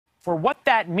For what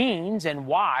that means and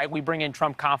why, we bring in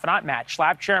Trump confidant Matt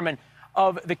Schlapp, chairman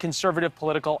of the Conservative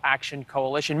Political Action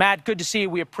Coalition. Matt, good to see you.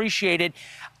 We appreciate it.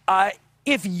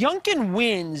 If Youngkin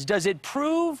wins, does it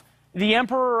prove the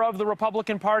emperor of the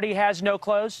Republican Party has no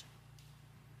clothes?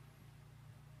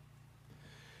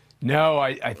 No,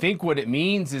 I think what it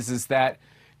means is that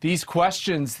these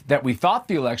questions that we thought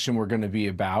the election were going to be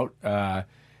about,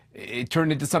 it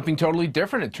turned into something totally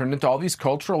different. It turned into all these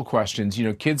cultural questions. You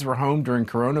know, kids were home during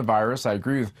coronavirus. I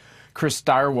agree with Chris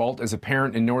Steyerwalt as a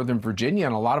parent in Northern Virginia,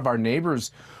 and a lot of our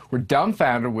neighbors were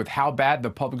dumbfounded with how bad the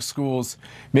public schools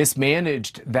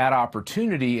mismanaged that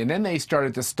opportunity. And then they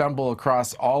started to stumble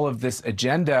across all of this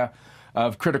agenda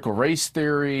of critical race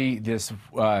theory, this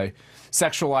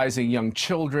sexualizing young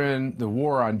children, the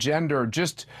war on gender,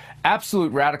 just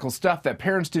absolute radical stuff that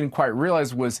parents didn't quite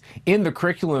realize was in the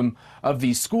curriculum of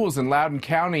these schools. In Loudoun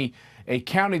County, a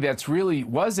county that's really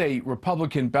was a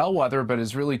Republican bellwether, but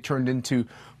has really turned into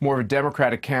more of a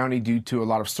Democratic county due to a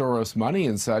lot of Soros money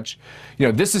and such. You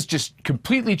know, this has just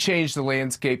completely changed the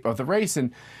landscape of the race.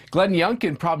 And Glenn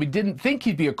Youngkin probably didn't think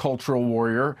he'd be a cultural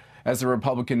warrior as a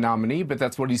Republican nominee, but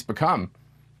that's what he's become.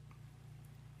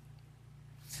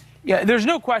 Yeah, there's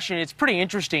no question. It's pretty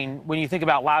interesting when you think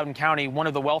about Loudoun County, one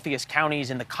of the wealthiest counties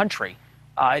in the country,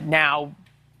 now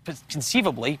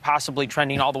conceivably, possibly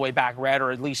trending all the way back red,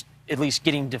 or at least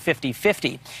getting to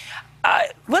 50-50.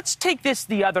 Let's take this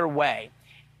the other way.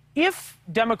 If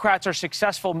Democrats are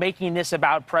successful making this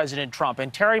about President Trump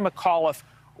and Terry McAuliffe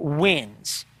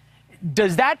wins,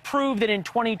 does that prove that in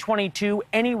 2022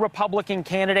 any Republican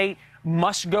candidate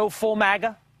must go full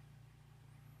MAGA?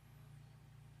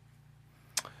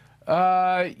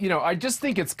 You know, I just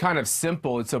think it's kind of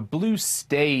simple. It's a blue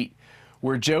state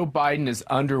where Joe Biden is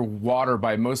underwater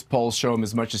by most polls show him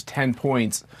as much as 10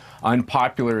 points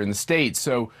unpopular in the state.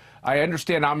 So I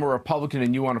understand I'm a Republican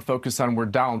and you want to focus on where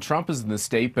Donald Trump is in the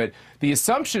state, but the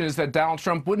assumption is that Donald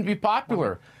Trump wouldn't be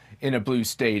popular in a blue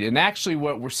state. And actually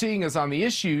what we're seeing is on the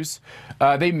issues,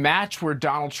 they match where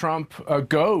Donald Trump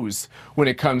goes when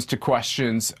it comes to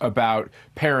questions about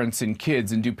parents and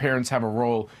kids, and do parents have a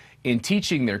role in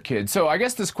teaching their kids. So I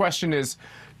guess this question is,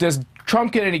 does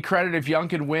Trump get any credit if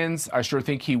Youngkin wins? I sure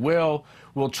think he will.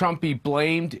 Will Trump be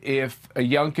blamed if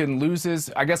Youngkin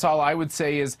loses? I guess all I would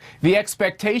say is the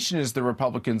expectation is the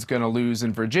Republicans going to lose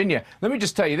in Virginia. Let me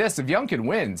just tell you this, if Youngkin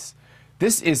wins,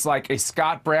 this is like a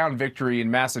Scott Brown victory in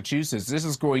Massachusetts. This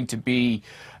is going to be,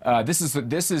 this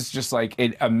is just like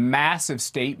a massive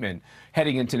statement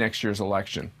heading into next year's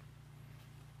election.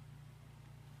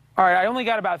 All right, I only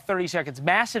got about 30 seconds.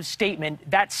 Massive statement.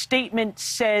 That statement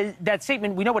says,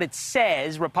 we know what it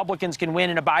says. Republicans can win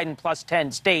in a Biden plus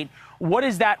 10 state. What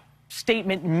does that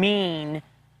statement mean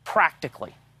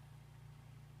practically?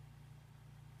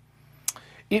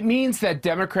 It means that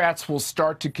Democrats will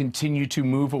start to continue to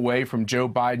move away from Joe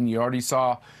Biden. You already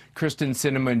saw Kristen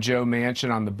Sinema and Joe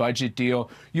Manchin on the budget deal.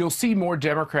 You'll see more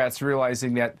Democrats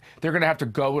realizing that they're going to have to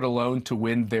go it alone to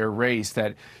win their race,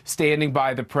 that standing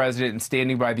by the president and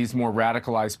standing by these more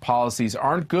radicalized policies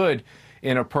aren't good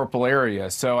in a purple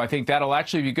area. So I think that'll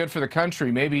actually be good for the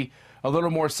country. Maybe a little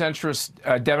more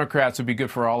centrist Democrats would be good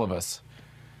for all of us.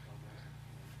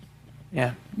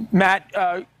 Yeah. Matt,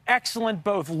 excellent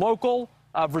both local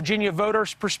Virginia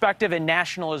voters' perspective and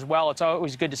national as well. It's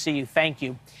always good to see you. Thank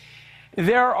you.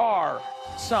 There are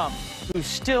some who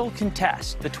still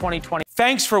contest the 2020.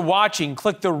 Thanks for watching.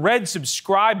 Click the red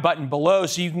subscribe button below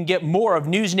so you can get more of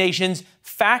NewsNation's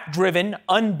fact-driven,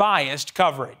 unbiased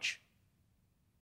coverage.